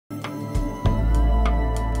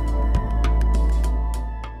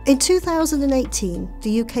In 2018,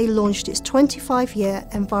 the UK launched its 25-year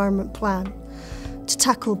Environment Plan to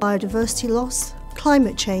tackle biodiversity loss,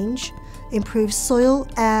 climate change, improve soil,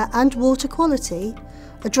 air and water quality,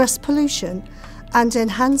 address pollution and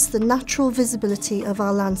enhance the natural visibility of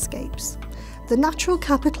our landscapes. The natural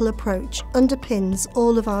capital approach underpins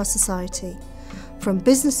all of our society, from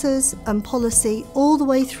businesses and policy all the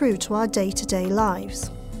way through to our day-to-day lives.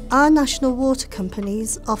 Our national water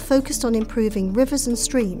companies are focused on improving rivers and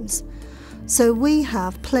streams, so we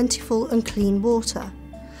have plentiful and clean water.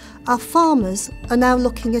 Our farmers are now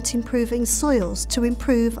looking at improving soils to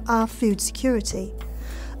improve our food security.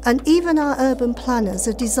 And even our urban planners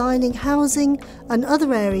are designing housing and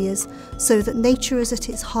other areas so that nature is at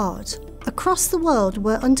its heart. Across the world,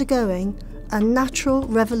 we're undergoing a natural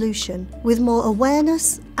revolution with more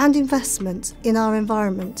awareness and investment in our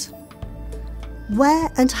environment. Where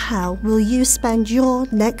and how will you spend your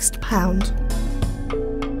next pound?